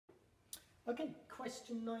Okay,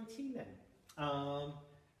 question 19 then.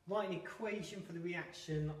 Write an equation for the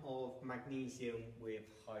reaction of magnesium with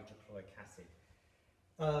hydrochloric acid.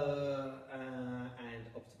 And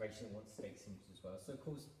observation wants state symbols as well. So of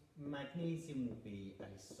course magnesium will be a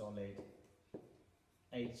solid,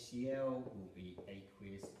 HCl will be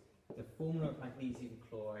aqueous. The formula of magnesium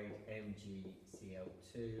chloride,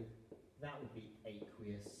 MgCl2, that will be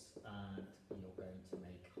aqueous, and you're going to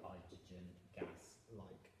make hydrogen gas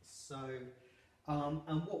like so.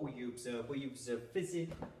 And what will you observe? Well, you observe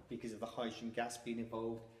fizzing because of the hydrogen gas being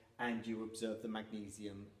involved, and you observe the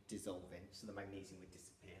magnesium dissolving, so the magnesium would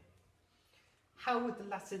disappear. How would the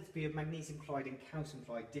lattice enthalpy of magnesium chloride and calcium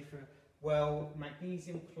chloride differ? Well,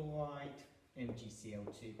 magnesium chloride,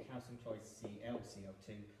 MgCl2, calcium chloride,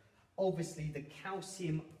 ClCl2. Obviously, the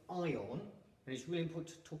calcium ion, and it's really important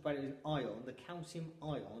to talk about it as an ion, the calcium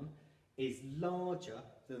ion is larger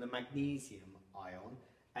than the magnesium ion,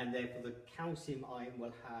 and therefore the calcium ion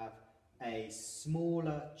will have a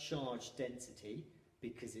smaller charge density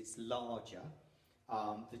because it's larger.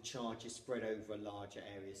 The charge is spread over a larger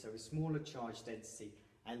area, so a smaller charge density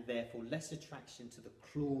and therefore less attraction to the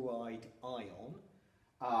chloride ion,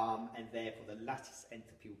 and therefore the lattice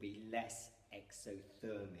enthalpy will be less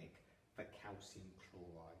exothermic for calcium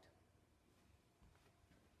chloride.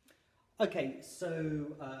 Okay,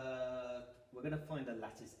 so we're going to find the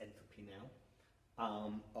lattice enthalpy now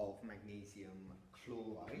of magnesium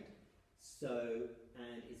chloride. So,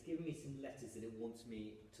 and it's giving me some letters that it wants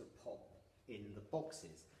me to pop in the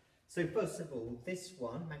boxes. So first of all, this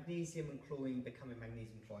one, magnesium and chlorine becoming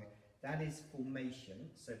magnesium chloride, that is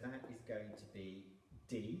formation, so that is going to be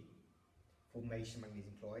D, formation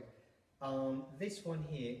magnesium chloride. This one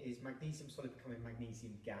here is magnesium solid becoming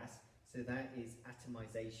magnesium gas, so that is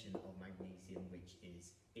atomization of magnesium, which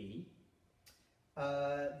is E.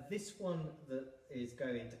 This one that is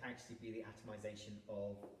going to actually be the atomization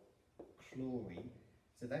of chlorine,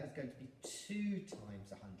 so that is going to be 2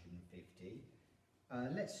 times 150.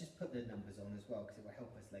 Let's just put the numbers on as well because it will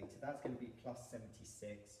help us later. That's going to be plus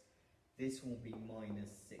 76. This will be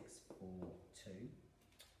minus 642.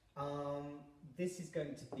 This is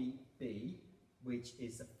going to be B, which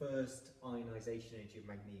is the first ionization energy of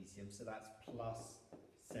magnesium, so that's plus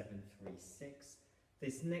 736.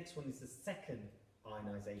 This next one is the second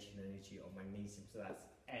ionization energy of magnesium, so that's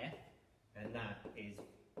F, and that is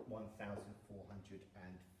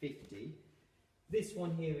 1450. This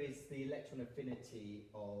one here is the electron affinity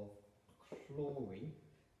of chlorine.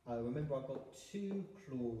 Remember, I've got 2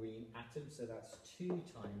 chlorine atoms, so that's 2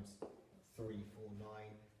 times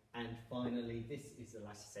 349. And finally, this is the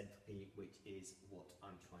lattice enthalpy, which is what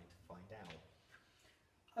I'm trying to find out.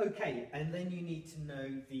 Okay, and then you need to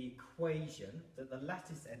know the equation that the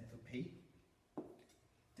lattice enthalpy,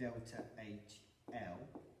 delta HL,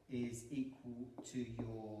 is equal to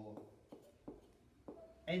your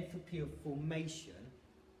enthalpy of formation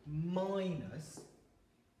minus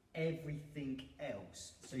everything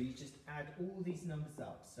else. So you just add all these numbers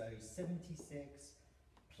up. So 76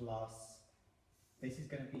 plus, this is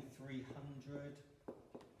going to be 300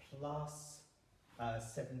 plus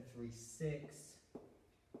 736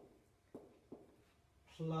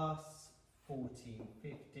 plus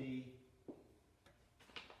 1450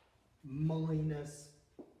 minus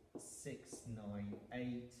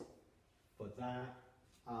 698 for that.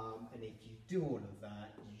 And if you do all of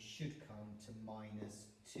that, you should come to minus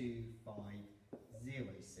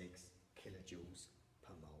 2506 kilojoules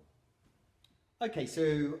per mole. Okay,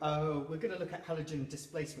 so we're going to look at halogen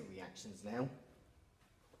displacement reactions now.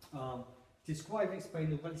 Describe and explain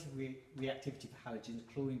the relative reactivity for halogens,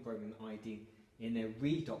 chlorine, bromine, and iodine in a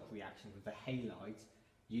redox reaction with the halides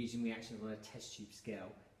using reactions on a test tube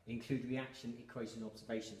scale. Include reaction, equation,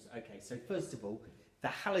 observations. Okay, so first of all, the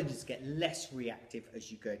halogens get less reactive as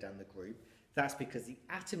you go down the group. That's because the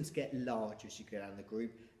atoms get larger as you go down the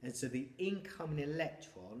group, and so the incoming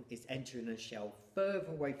electron is entering a shell further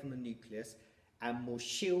away from the nucleus and more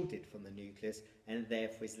shielded from the nucleus, and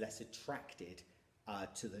therefore is less attracted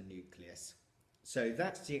to the nucleus. So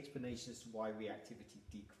that's the explanation as to why reactivity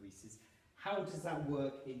decreases. How does that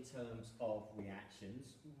work in terms of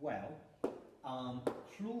reactions? Well,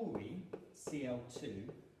 chlorine, Cl2,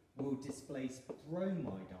 will displace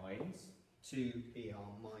bromide ions,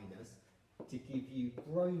 2Br minus, to give you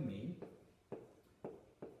bromine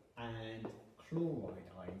and chloride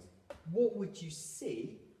ions. What would you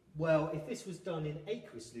see? Well, if this was done in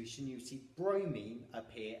aqueous solution, you would see bromine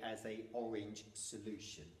appear as an orange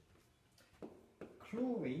solution.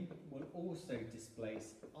 Chlorine will also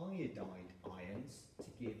displace iodide ions to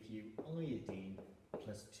give you iodine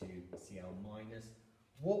plus 2Cl minus.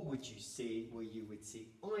 What would you see? Well, you would see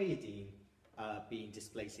iodine being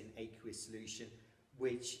displaced in aqueous solution,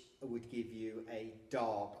 which would give you a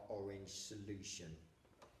dark orange solution.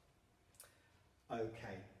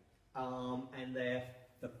 Okay, and the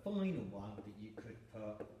final one that you could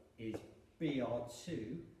put is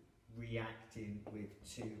Br2 reacting with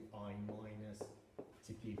 2I minus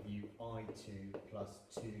to give you I2 plus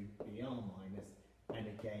 2Br minus, and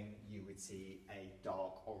again you would see a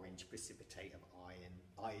dark orange precipitate of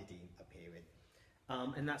iodine appearing.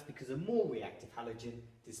 And that's because a more reactive halogen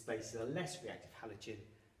displaces a less reactive halogen,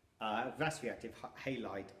 less reactive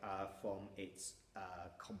halide from its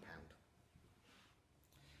compound.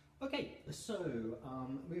 Okay, so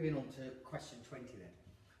moving on to question 20 then.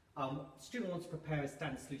 Student wants to prepare a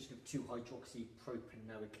standard solution of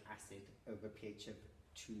 2-hydroxypropanoic acid over a pH of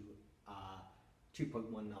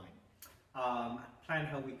 2.19. Plan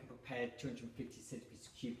how we can prepare 250 centimeters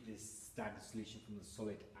cubed of this standard solution from the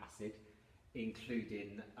solid acid,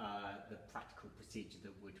 including the practical procedure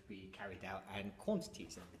that would be carried out and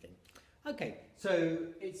quantities and everything. Okay,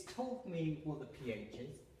 so it's told me what the pH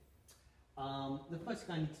is. The first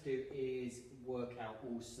thing I need to do is work out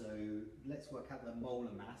let's work out the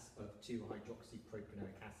molar mass of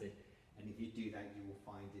 2-hydroxypropanoic acid, and if you do that you will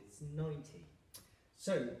find it's 90.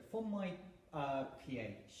 So from my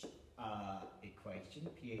pH equation,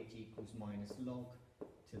 pH equals minus log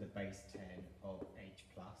to the base 10 of H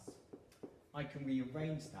plus. I can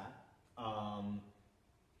rearrange that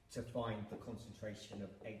to find the concentration of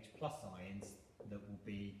H plus ions that will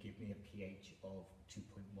give me a pH of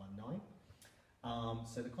 2.19.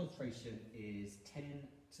 So the concentration is 10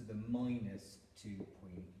 to the minus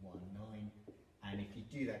 2.19, and if you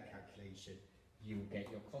do that calculation you will get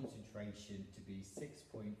your concentration to be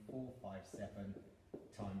 6.457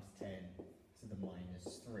 times 10 to the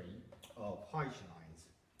minus 3 of hydrogen ions.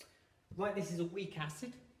 Right, this is a weak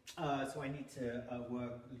acid, so I need to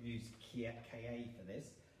use Ka for this.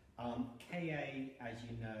 Ka, as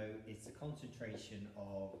you know, is the concentration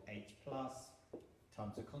of H plus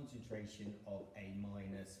times the concentration of A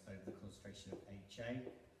minus over the concentration of HA,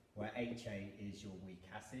 where HA is your weak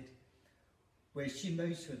acid. We assume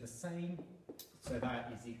those two are the same, so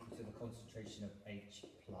that is equal to the concentration of H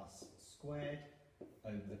plus squared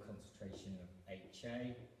over the concentration of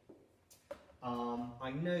HA.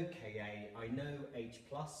 I know Ka, I know H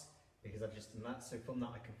plus because I've just done that, so from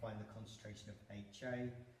that I can find the concentration of HA.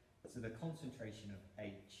 So the concentration of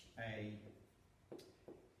HA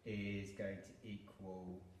is going to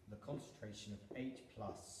equal the concentration of H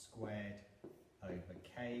plus squared over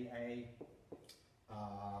Ka,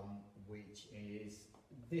 which is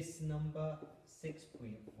this number,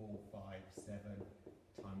 6.457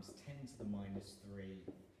 times 10 to the minus 3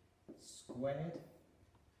 squared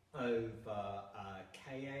over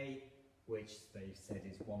Ka, which they've said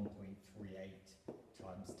is 1.38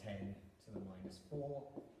 times 10 to the minus 4.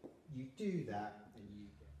 You do that and you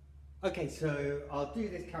get... Okay, so I'll do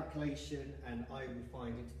this calculation and I will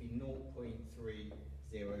find it to be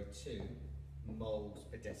 0.302 moles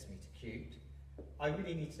per decimeter cubed. I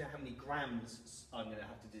really need to know how many grams I'm going to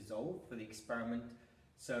have to dissolve for the experiment,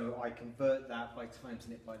 so I convert that by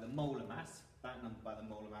timesing it by the molar mass, that number by the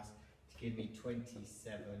molar mass, to give me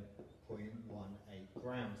 27.18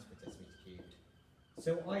 grams per decimeter cubed.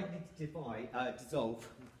 So I need to dissolve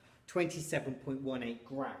 27.18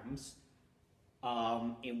 grams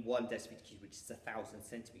in 1 decimeter cubed, which is 1,000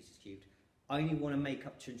 centimeters cubed. I only want to make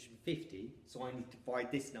up 250, so I need to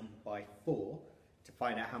divide this number by 4 to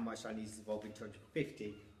find out how much I need to dissolve in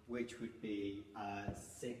 250, which would be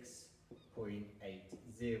 6.80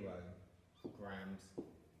 grams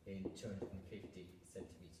in 250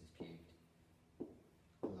 centimeters cubed,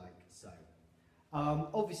 like so.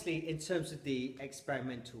 Obviously, in terms of the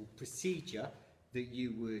experimental procedure that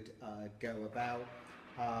you would go about,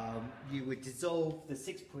 you would dissolve the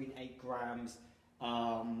 6.8 grams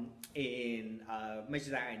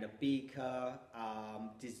measure that in a beaker,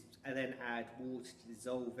 and then add water to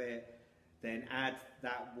dissolve it, then add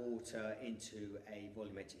that water into a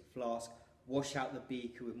volumetric flask, wash out the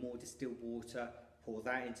beaker with more distilled water, pour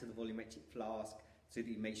that into the volumetric flask so that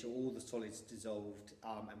you make sure all the solids dissolved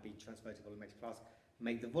and being transferred to the volumetric flask.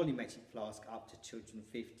 Make the volumetric flask up to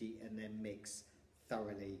 250 and then mix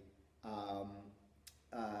thoroughly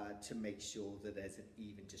to make sure that there's an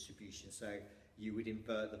even distribution. So you would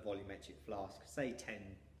invert the volumetric flask, say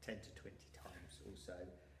 10 to 20 times or so.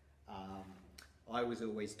 I was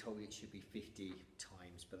always told it should be 50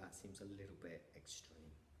 times, but that seems a little bit extreme.